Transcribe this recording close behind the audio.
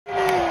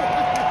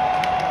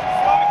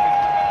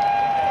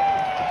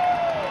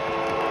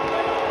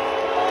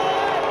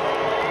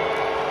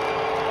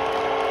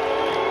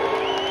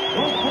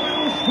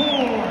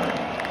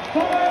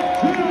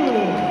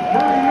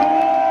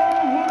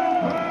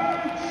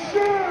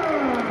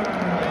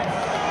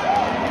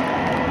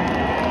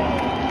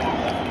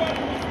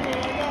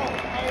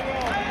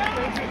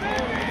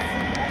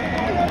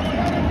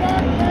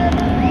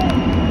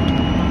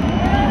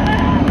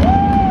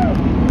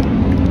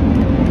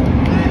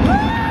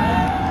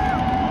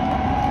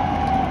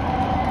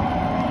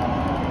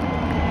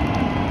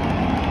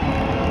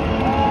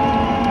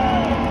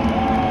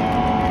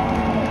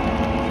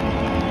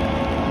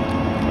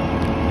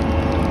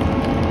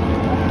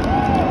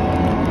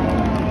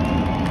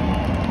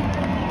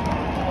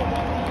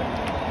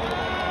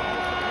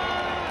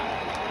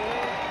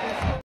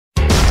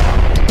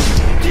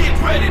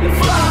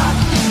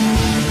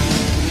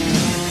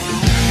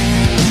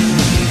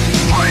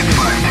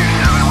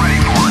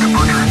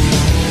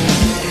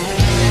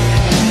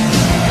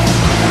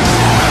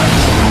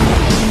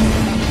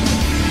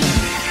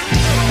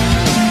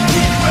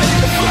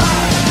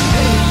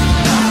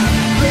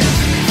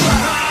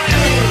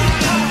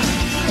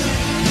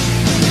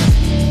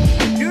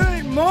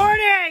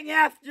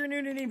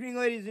afternoon and evening,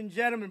 ladies and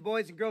gentlemen,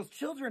 boys and girls,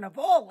 children of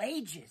all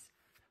ages.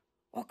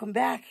 Welcome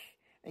back.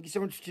 Thank you so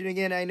much for tuning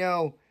in. I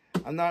know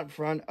I'm not in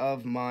front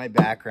of my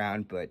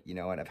background, but you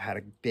know what? I've had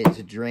a bit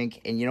to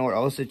drink. And you know what?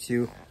 Also,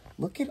 too,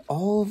 look at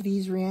all of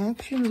these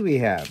reactions we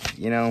have.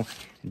 You know,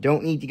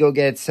 don't need to go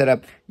get it set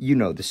up. You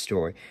know the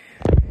story.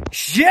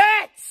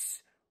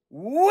 Jets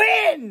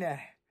win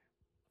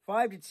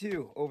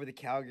 5-2 over the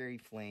Calgary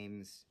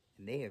Flames.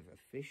 And they have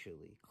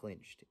officially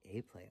clinched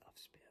a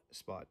playoff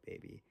spot,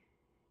 baby.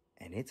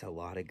 And it's a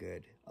lot of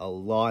good. A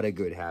lot of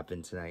good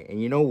happened tonight. And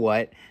you know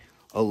what?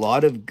 A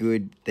lot of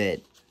good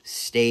that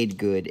stayed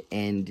good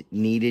and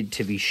needed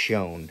to be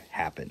shown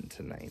happened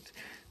tonight.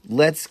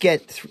 Let's go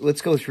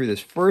through this.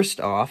 First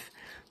off,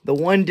 the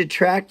one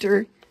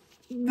detractor,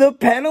 the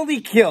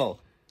penalty kill.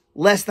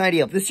 Less than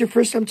ideal. If this is your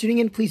first time tuning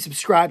in, please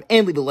subscribe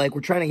and leave a like.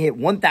 We're trying to hit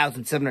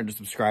 1,700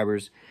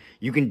 subscribers.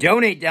 You can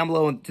donate down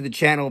below to the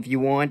channel if you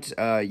want.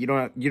 You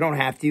don't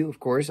have to, of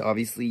course.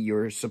 Obviously,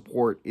 your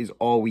support is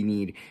all we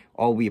need,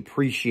 all we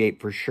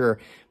appreciate for sure.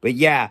 But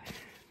yeah,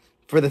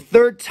 for the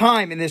third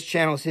time in this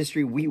channel's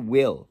history, we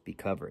will be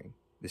covering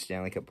the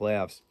Stanley Cup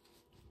playoffs.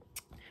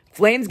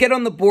 Flames get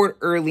on the board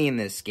early in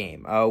this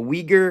game.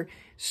 Weegar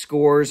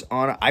scores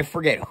on, I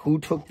forget who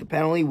took the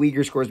penalty.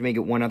 Weegar scores to make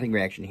it 1-0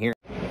 reaction here.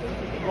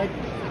 Like,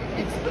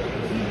 his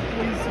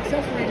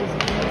success rate is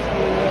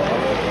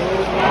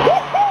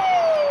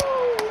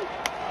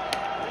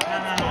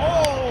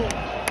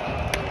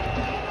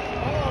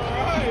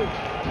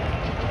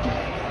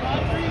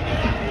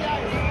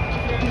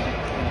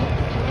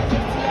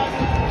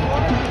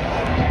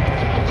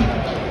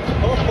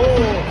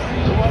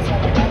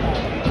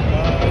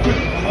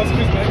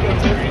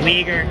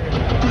Weegar.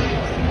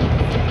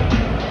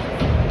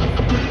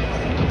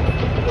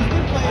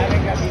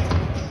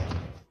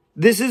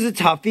 This is a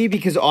toughie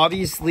because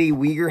obviously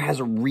Weegar has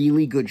a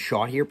really good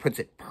shot here. Puts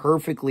it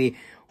perfectly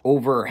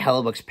over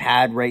Hellebuck's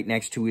pad right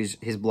next to his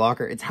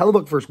blocker. It's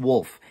Hellebuck versus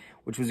Wolf,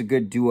 which was a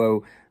good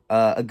duo,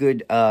 a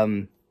good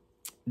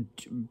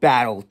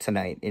battle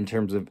tonight in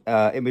terms of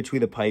in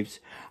between the pipes.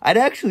 I'd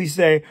actually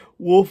say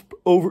Wolf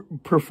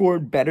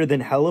performed better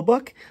than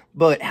Hellebuck,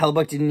 but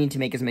Hellebuck didn't need to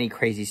make as many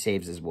crazy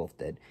saves as Wolf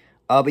did.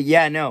 But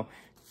yeah, no.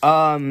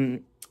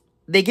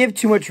 They give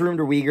too much room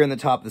to Weegar in the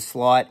top of the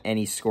slot, and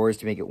he scores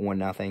to make it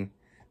 1-0.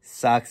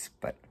 Sucks,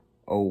 but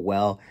oh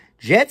well.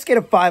 Jets get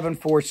a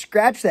 5-on-4.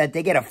 Scratch that.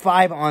 They get a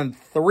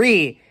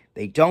 5-on-3.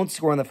 They don't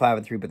score on the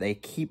 5-on-3, but they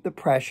keep the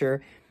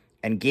pressure.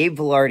 And Gabe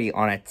Vilardi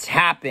on a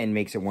tap-in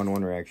makes it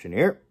 1-1 reaction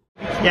here.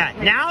 Yeah,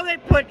 now they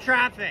put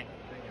traffic.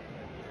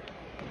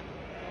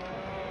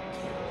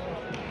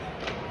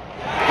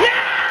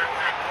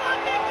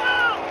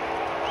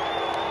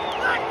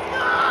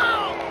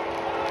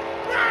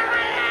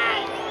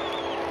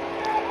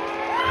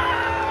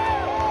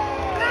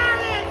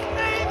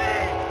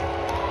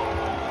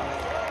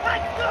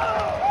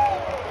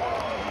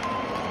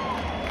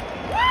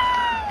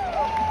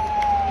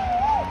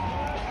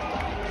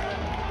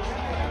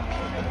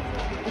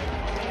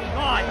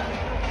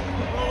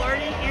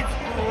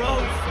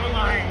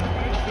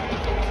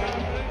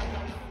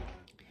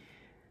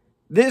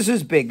 This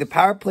is big. The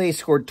power play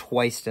scored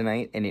twice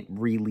tonight, and it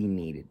really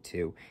needed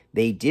to.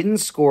 They didn't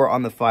score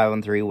on the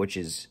 5-on-3, which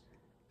is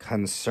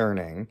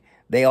concerning.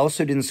 They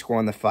also didn't score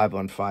on the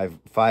 5-on-5,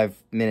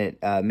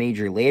 5-minute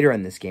major later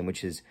in this game,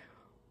 which is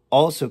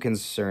also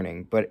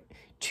concerning. But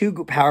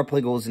 2 power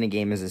play goals in a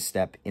game is a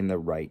step in the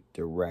right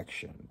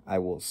direction. I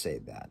will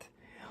say that.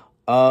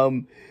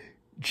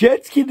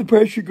 Jets keep the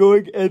pressure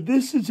going, and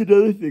this is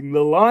another thing.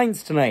 The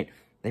lines tonight.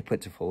 They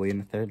put Toffoli in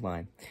the third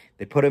line.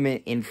 They put him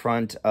in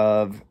front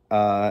of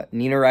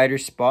Nina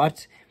Ryder's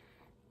spot.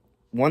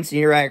 Once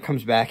Nina Ryder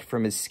comes back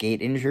from his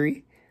skate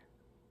injury,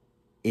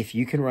 if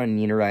you can run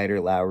Nina Ryder,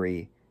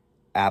 Lowry,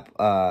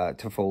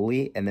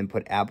 Toffoli, and then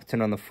put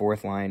Appleton on the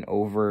fourth line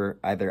over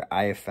either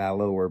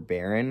Iafallo or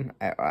Barron,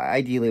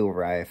 ideally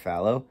over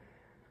Iafallo,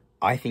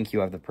 I think you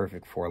have the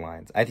perfect 4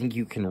 lines. I think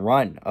you can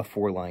run a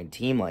 4-line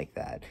team like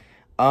that.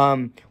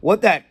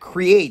 What that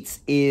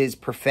creates is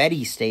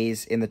Perfetti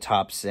stays in the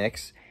top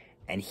 6,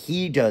 and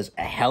he does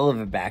a hell of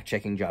a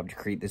back-checking job to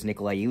create this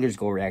Nikolai Ehlers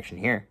goal reaction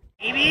here.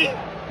 Maybe?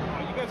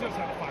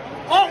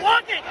 Oh,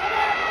 look it!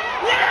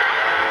 Yeah!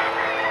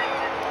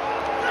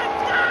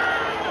 Let's go!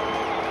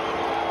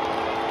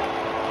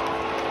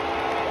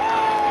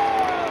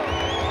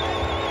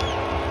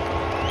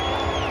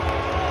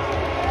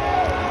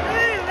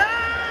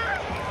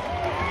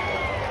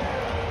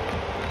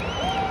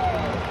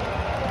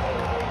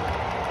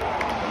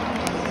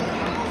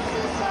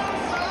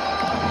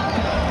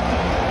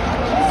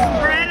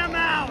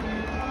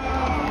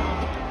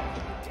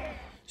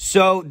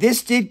 So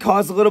this did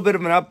cause a little bit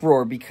of an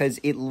uproar because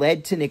it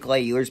led to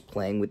Nikolai Ehlers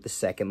playing with the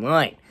second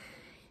line.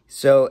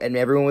 So, and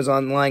everyone was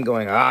online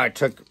going, it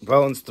took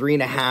Bones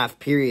 3.5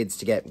 periods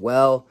to get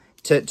to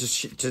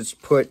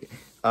put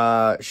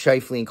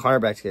Scheifele and Connor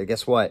back together.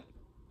 Guess what?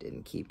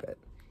 Didn't keep it.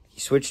 He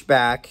switched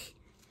back,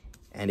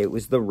 and it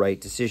was the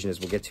right decision, as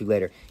we'll get to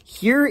later.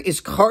 Here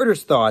is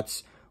Carter's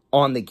thoughts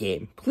on the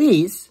game.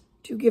 Please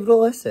do give it a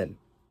listen.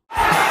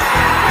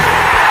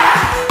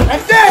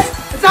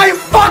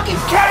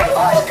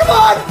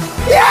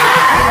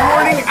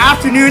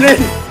 afternoon.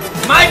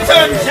 My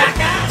turn,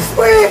 jackass!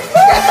 Sweet!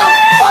 Get the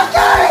fuck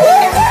out of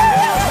here!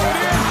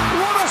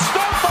 What a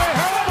stop by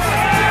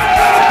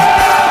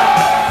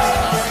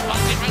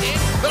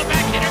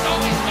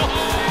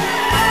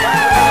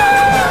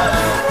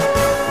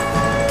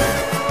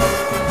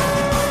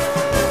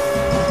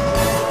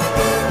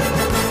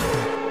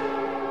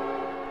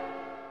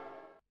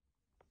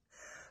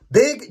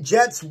Big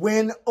Jets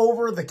win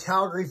over the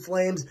Calgary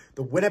Flames.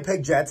 The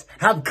Winnipeg Jets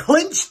have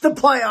clinched the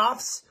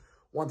playoffs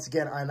once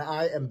again, and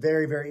I am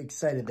very, very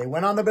excited. They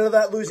went on a bit of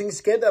that losing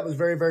skid. That was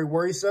very, very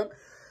worrisome.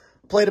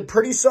 Played a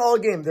pretty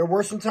solid game. There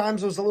were some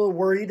times I was a little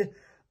worried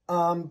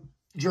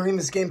during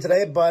this game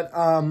today, but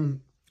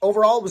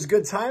overall it was a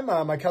good time.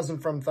 My cousin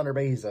from Thunder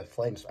Bay, he's a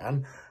Flames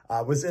fan,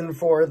 was in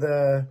for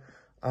the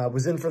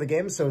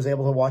game, so I was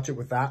able to watch it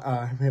with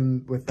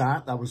him with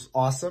that. That was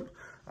awesome.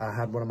 I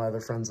had one of my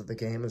other friends at the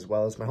game as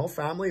well as my whole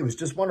family. It was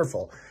just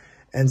wonderful.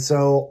 And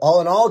so, all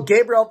in all,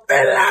 Gabe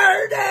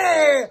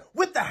Vilardi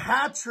with the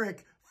hat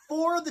trick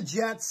for the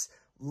Jets.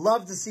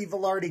 Love to see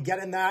Vilardi get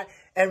in that.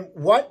 And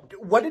what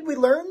did we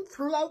learn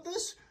throughout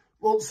this?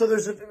 Well, so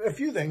there's a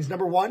few things.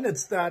 Number one,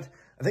 it's that,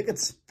 I think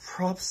it's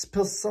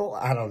Propspissel.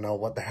 I don't know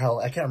what the hell.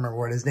 I can't remember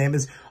what his name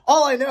is.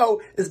 All I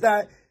know is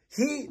that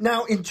he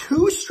now, in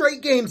 2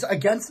 straight games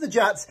against the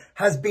Jets,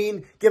 has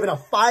been given a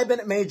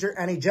 5-minute major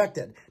and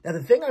ejected. Now,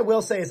 the thing I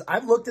will say is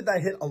I've looked at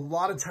that hit a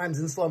lot of times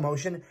in slow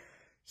motion.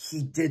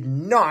 He did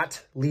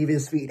not leave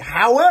his feet.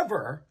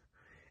 However,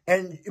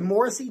 and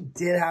Morrissey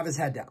did have his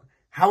head down.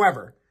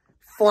 However,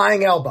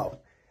 flying elbow.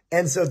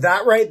 And so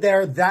that right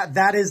there,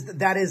 that is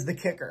the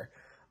kicker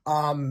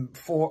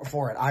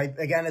for it.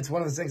 Again, it's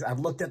one of those things.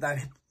 I've looked at that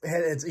hit.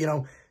 It's, you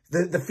know,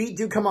 the feet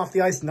do come off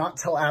the ice not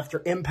till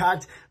after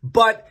impact,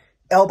 but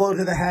elbow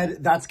to the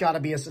head, that's got to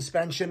be a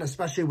suspension,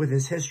 especially with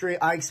his history.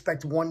 I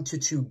expect 1 to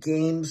 2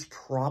 games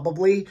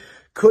probably.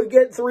 Could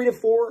get 3 to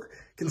 4,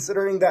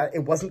 considering that it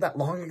wasn't that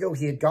long ago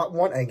he had got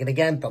one. And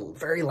again, the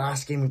very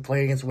last game we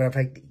played against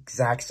Winnipeg, the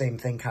exact same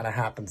thing kind of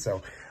happened.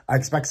 So I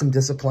expect some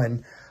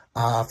discipline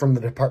from the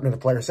Department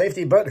of Player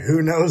Safety, but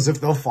who knows if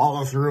they'll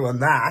follow through on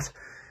that.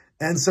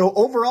 And so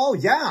overall,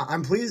 yeah,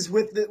 I'm pleased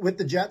with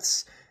the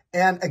Jets.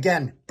 And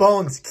again,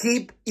 Bones,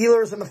 keep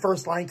Ehlers on the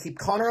first line, keep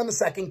Connor on the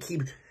second,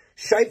 keep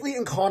Scheifele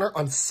and Connor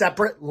on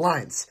separate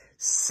lines.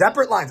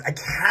 Separate lines. I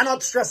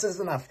cannot stress this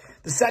enough.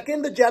 The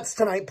second the Jets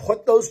tonight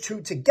put those two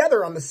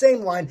together on the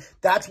same line,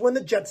 that's when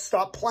the Jets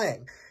stop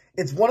playing.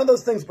 It's one of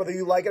those things, whether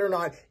you like it or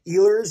not,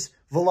 Ehlers,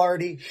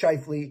 Vilardi,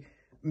 Scheifele,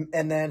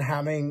 and then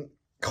having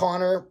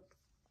Connor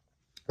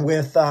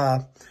with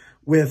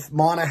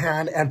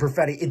Monahan and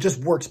Perfetti. It just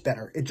works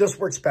better. It just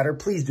works better.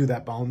 Please do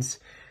that, Bones.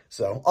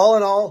 So, all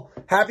in all,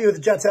 happy with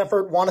the Jets'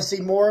 effort. Want to see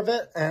more of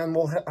it, and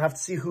we'll have to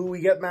see who we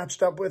get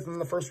matched up with in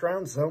the first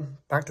round. So,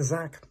 back to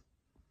Zach.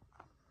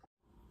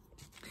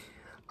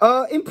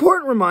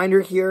 Important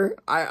reminder here.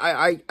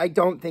 I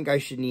don't think I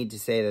should need to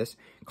say this.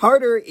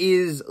 Carter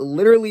is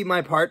literally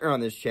my partner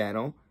on this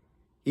channel.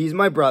 He's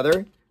my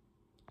brother.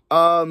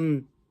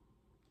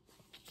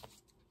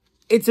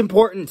 It's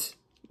important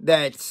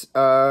that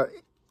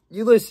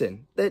you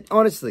listen. That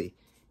honestly,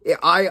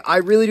 I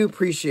really do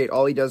appreciate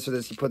all he does for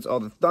this. He puts all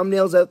the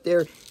thumbnails out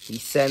there. He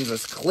sends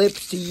us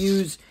clips to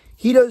use.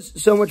 He does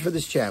so much for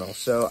this channel.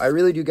 So I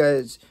really do,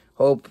 guys,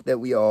 hope that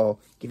we all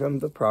give him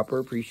the proper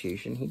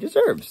appreciation he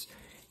deserves.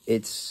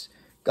 It's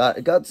got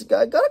a comment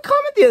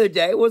the other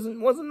day. It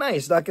wasn't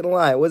nice, not gonna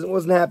lie. I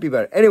wasn't happy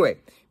about it. Anyway,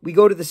 we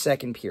go to the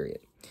second period.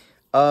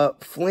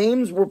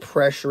 Flames were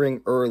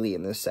pressuring early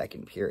in the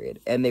second period,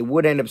 and they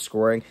would end up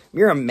scoring.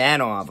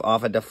 Miramanov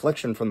off a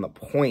deflection from the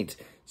point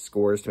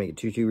scores to make a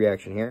 2-2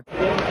 reaction here.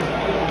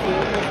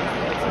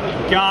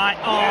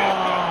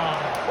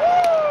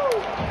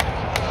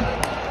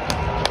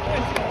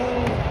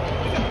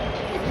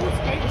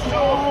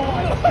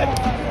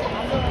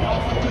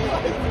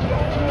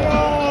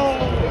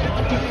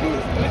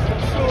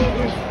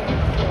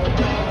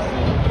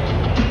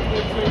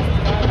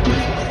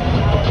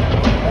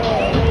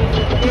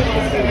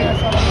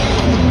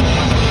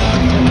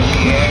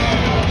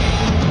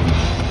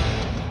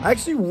 I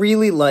actually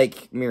really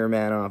like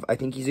Miramanov. I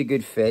think he's a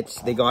good fit.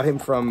 They got him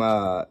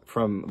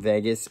from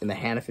Vegas in the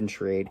Hannafin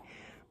trade.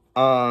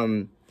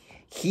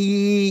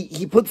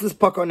 He puts this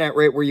puck on net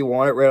right where you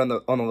want it, right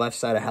on the left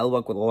side of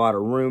Hellbuck with a lot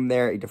of room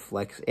there. He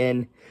deflects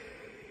in.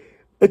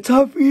 A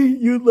toughie,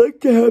 you'd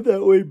like to have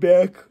that way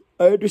back.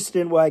 I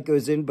understand why it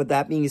goes in, but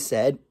that being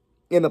said,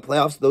 in the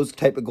playoffs, those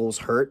type of goals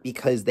hurt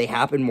because they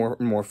happen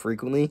more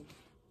frequently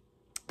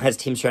as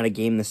teams trying to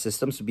game the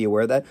system, so be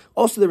aware of that.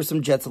 Also, there were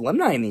some Jets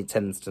alumni in the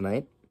attendance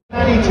tonight.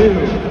 92.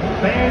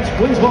 Fans,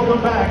 please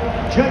welcome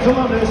back Jets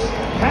alumnus,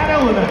 Pat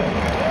Elliman.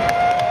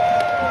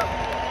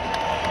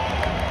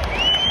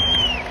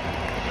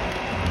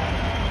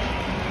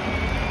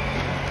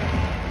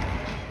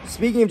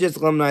 Speaking of Jets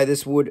alumni,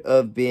 this would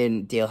have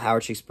been Dale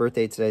Howard's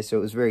birthday today, so it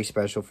was very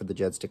special for the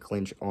Jets to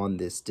clinch on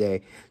this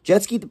day.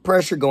 Jets keep the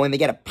pressure going. They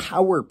get a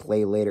power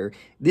play later.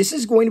 This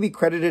is going to be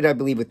credited, I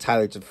believe, with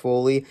Tyler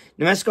Toffoli.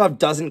 Nemeskov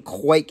doesn't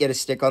quite get a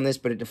stick on this,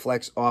 but it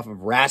deflects off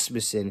of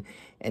Rasmussen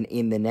and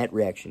in the net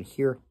reaction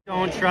here.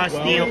 Don't trust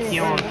Neil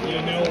Keon.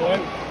 You know what?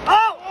 Oh!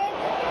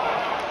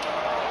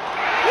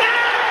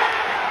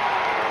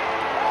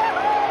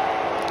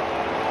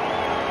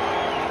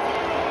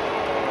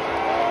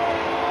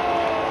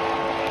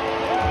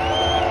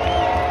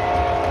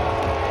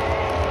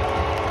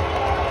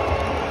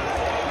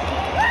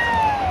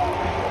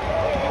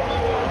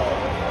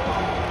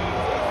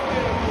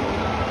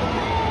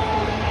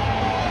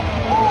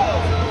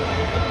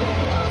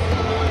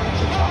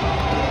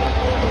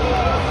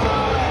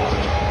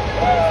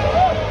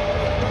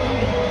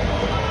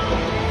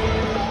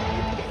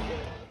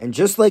 And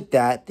just like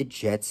that, the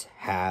Jets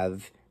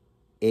have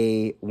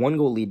a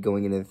 1-goal lead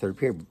going into the third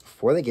period.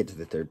 Before they get to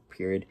the third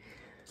period,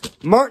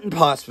 Martin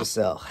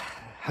Pospisil.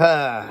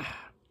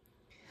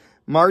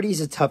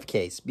 Marty's a tough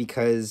case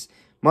because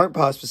Martin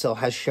Pospisil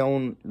has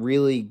shown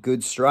really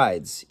good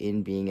strides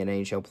in being an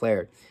NHL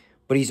player.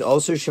 But he's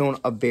also shown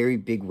a very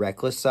big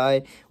reckless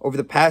side. Over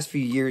the past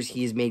few years,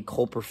 he has made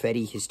Cole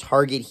Perfetti his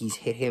target. He's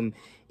hit him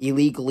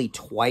illegally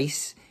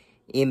twice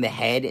in the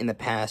head in the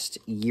past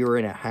year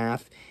and a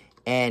half.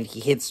 And he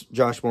hits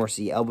Josh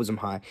Morrissey, elbows him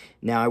high.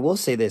 Now, I will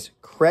say this.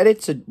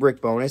 Credit to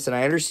Rick Bowness, and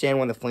I understand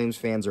when the Flames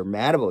fans are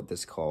mad about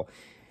this call.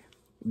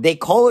 They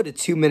call it a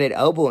 2-minute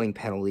elbowing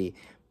penalty,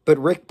 but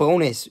Rick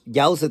Bowness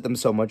yells at them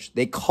so much,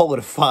 they call it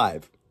a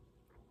 5.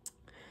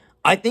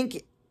 I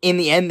think in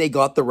the end, they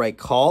got the right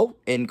call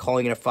in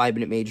calling it a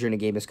 5-minute major in a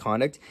game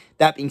misconduct.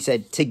 That being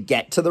said, to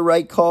get to the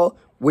right call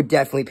would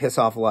definitely piss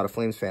off a lot of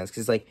Flames fans,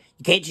 because, like,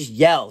 you can't just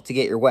yell to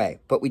get your way,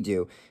 but we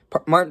do.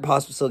 Martin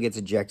Pospisil gets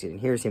ejected, and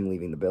here's him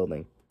leaving the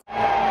building.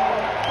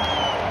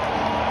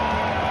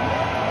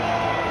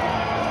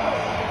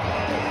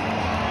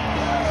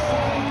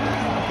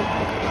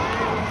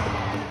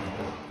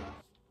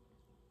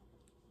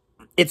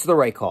 It's the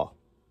right call.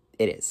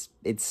 It is.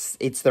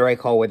 It's the right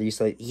call, whether you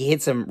say he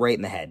hits him right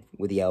in the head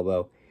with the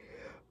elbow.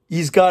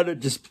 He's got to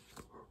just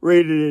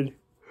rate it in.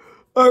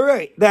 All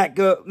right,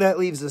 that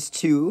leaves us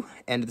to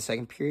end of the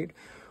second period.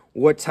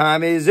 What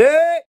time is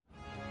it?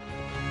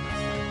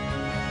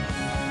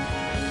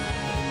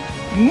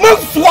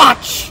 Moose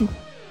Watch!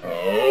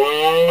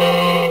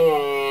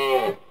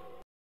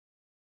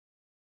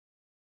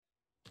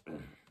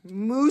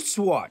 Moose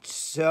Watch.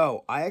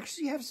 So, I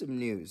actually have some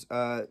news.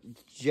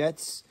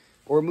 Moose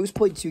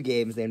played 2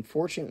 games. They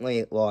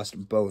unfortunately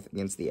lost both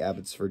against the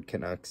Abbotsford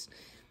Canucks.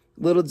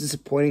 A little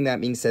disappointing.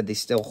 That being said, they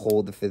still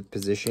hold the 5th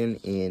position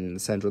in the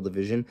Central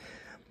Division.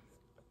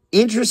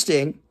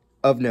 Interesting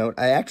of note,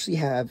 I actually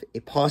have a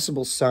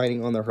possible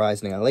signing on the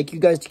horizon. I'd like you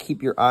guys to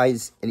keep your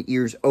eyes and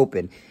ears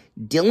open.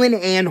 Dylan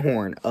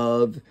Anhorn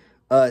of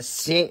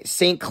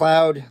St.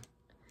 Cloud,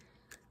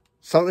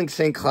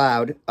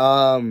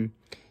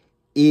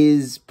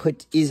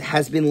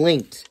 has been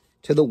linked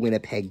to the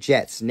Winnipeg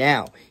Jets.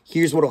 Now,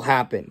 here's what'll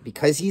happen.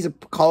 Because he's a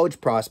college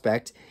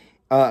prospect,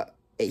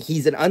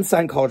 he's an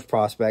unsigned college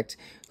prospect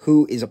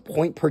who is a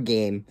point per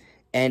game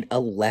and a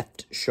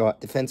left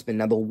shot defenseman.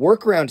 Now, the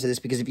workaround to this,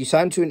 because if you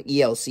sign him to an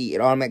ELC, it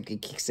automatically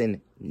kicks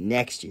in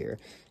next year,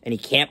 and he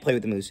can't play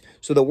with the Moose.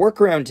 So the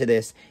workaround to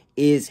this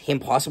is him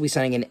possibly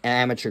signing an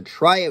amateur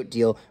tryout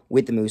deal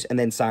with the Moose and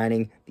then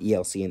signing the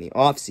ELC in the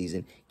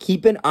offseason.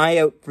 Keep an eye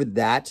out for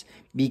that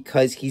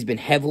because he's been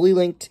heavily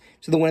linked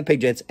to the Winnipeg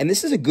Jets, and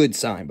this is a good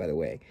sign, by the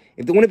way.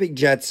 If the Winnipeg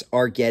Jets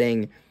are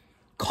getting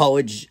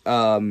college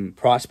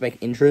prospect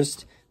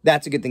interest,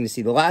 that's a good thing to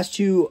see. The last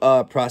 2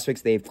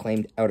 prospects they've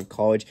claimed out of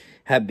college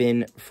have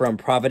been from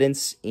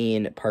Providence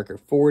in Parker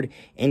Ford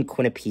and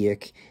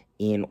Quinnipiac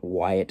in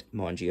Wyatt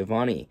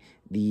Bongiovanni.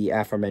 The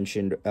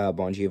aforementioned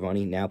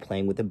Bongiovanni now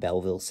playing with the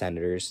Belleville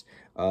Senators,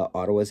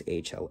 Ottawa's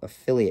AHL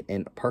affiliate,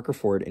 and Parker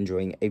Ford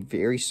enjoying a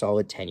very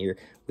solid tenure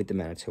with the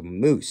Manitoba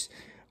Moose.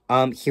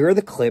 Here are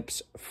the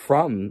clips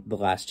from the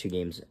last 2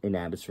 games in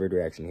Abbotsford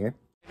reaction here.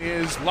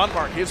 Is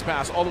Lundmark, his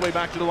pass all the way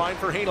back to the line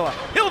for Heinola.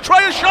 He'll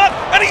try a shot,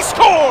 and he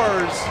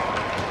scores!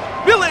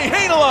 Billy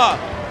Heinola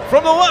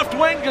from the left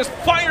wing just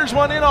fires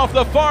one in off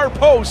the far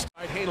post.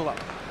 Heinola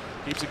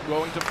keeps it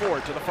going to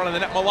Ford, to the front of the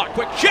net. Malott,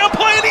 quick jump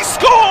play, and he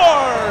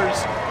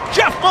scores!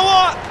 Jeff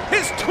Malott,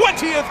 his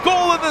 20th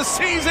goal of the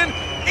season,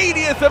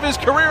 80th of his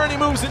career, and he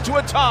moves into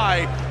a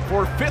tie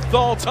for 5th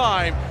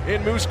all-time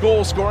in Moose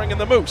goal scoring, and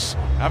the Moose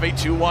have a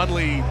 2-1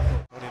 lead.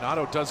 Tony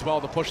Nato does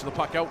well to push the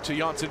puck out to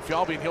Janssen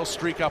Fjallby, and he'll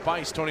streak up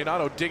ice. Tony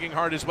Nato digging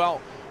hard as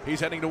well. He's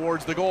heading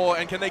towards the goal,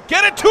 and can they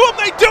get it to him?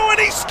 They do, and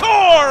he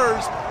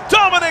scores!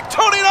 Dominic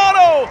Tony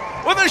Nato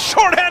with a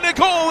shorthanded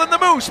goal, and the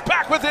Moose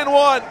back within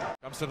 1.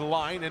 Comes to the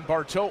line, and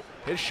Barteau,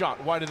 his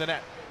shot wide of the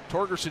net.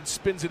 Torgerson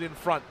spins it in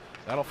front.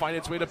 That'll find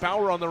its way to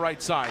Bauer on the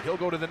right side. He'll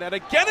go to the net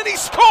again, and he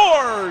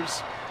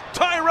scores!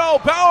 Tyrell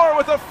Bauer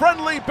with a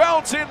friendly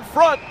bounce in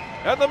front,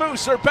 and the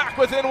Moose are back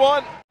within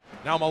 1.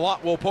 Now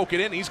Malott will poke it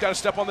in. He's got to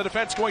step on the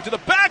defense, going to the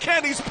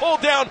backhand. He's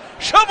pulled down,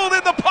 shoveled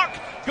in the puck.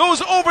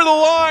 goes over the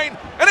line,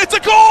 and it's a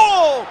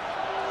goal!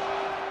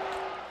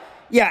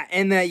 Yeah,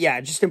 and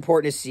yeah, just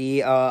important to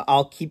see.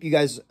 I'll keep you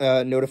guys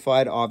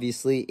notified,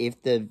 obviously,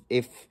 if the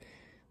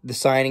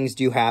signings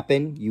do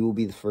happen. You will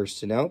be the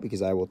first to know,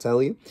 because I will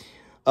tell you.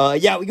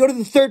 Yeah, we go to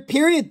the third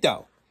period,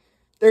 though.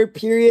 Third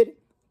period,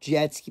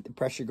 Jets keep the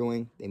pressure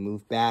going. They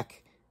move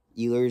back.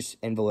 Ehlers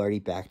and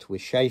Vilardi backed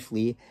with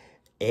Scheifele,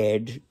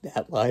 and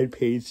that line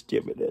pays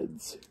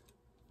dividends.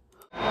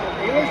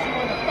 Ehlers is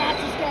one of the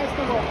fastest guys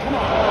in the world. Come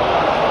on.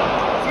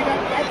 See,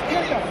 that's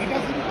good, though.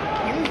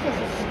 Ehlers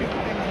doesn't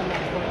stupid things in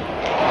that world.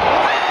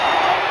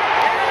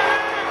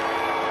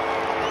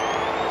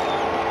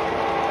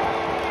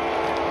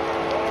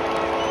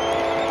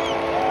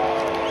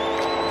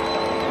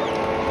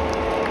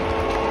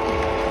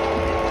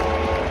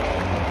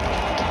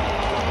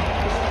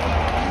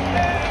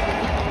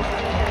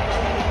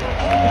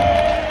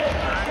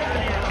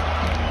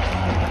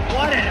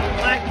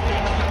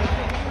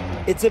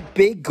 It's a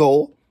big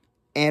goal,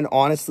 and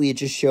honestly, it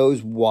just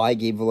shows why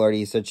Gabe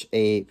Vilardi is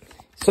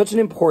such an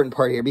important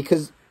part here,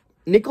 because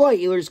Nikolai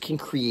Ehlers can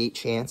create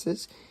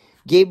chances.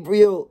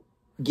 Gabriel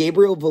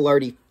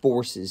Vilardi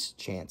forces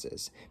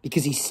chances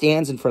because he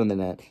stands in front of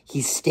the net.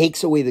 He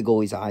stakes away the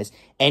goalie's eyes,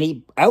 and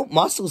he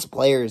outmuscles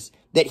players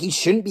that he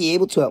shouldn't be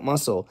able to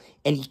outmuscle,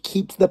 and he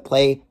keeps the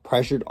play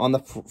pressured on the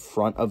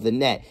front of the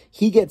net.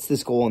 He gets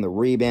this goal on the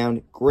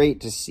rebound.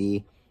 Great to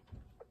see.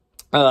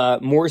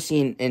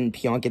 Morrissey and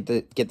Pion get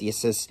the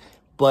assists,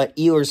 but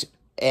Ehlers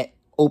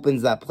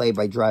opens that play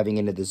by driving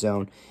into the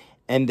zone.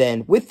 And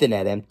then, with the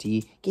net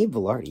empty, Gabe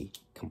Vilardi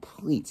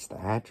completes the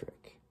hat-trick.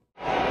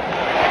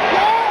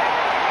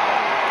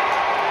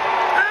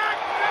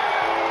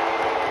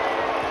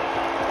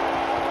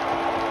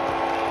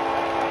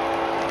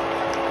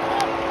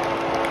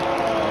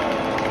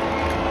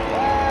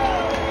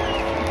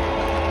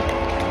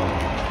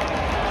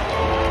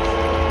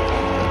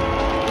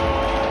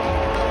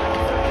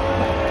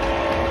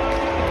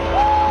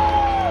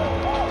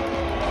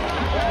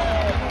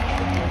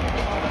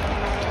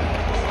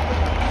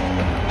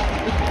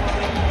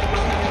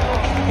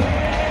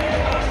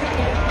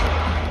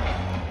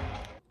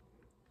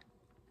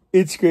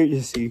 It's great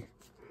to see.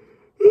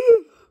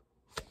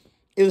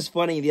 It was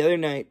funny. The other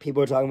night, people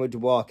were talking about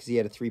Dubois because he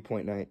had a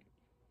 3-point night.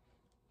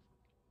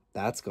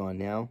 That's gone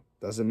now.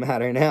 Doesn't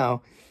matter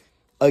now.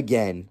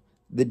 Again,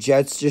 the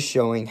Jets just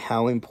showing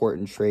how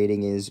important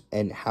trading is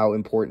and how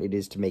important it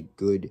is to make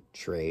good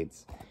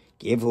trades.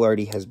 Gabe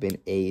Vilardi has been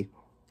a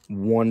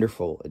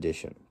wonderful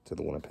addition to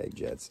the Winnipeg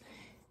Jets.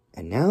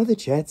 And now the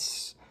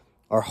Jets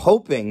are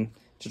hoping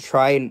to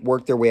try and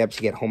work their way up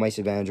to get home ice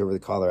advantage over the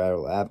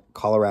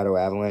Colorado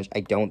Avalanche.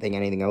 I don't think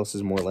anything else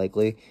is more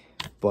likely,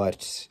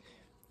 but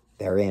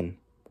they're in.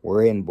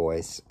 We're in,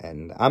 boys,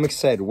 and I'm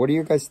excited. What are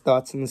your guys'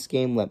 thoughts on this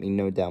game? Let me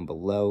know down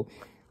below.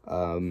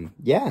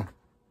 Yeah,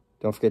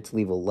 don't forget to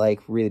leave a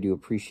like. Really do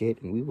appreciate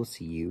it, and we will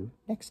see you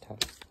next time.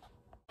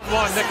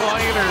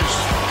 Nikolai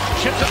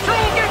Ehlers chips it through,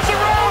 gets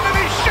around, and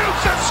he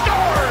shoots and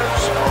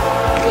scores!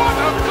 What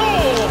a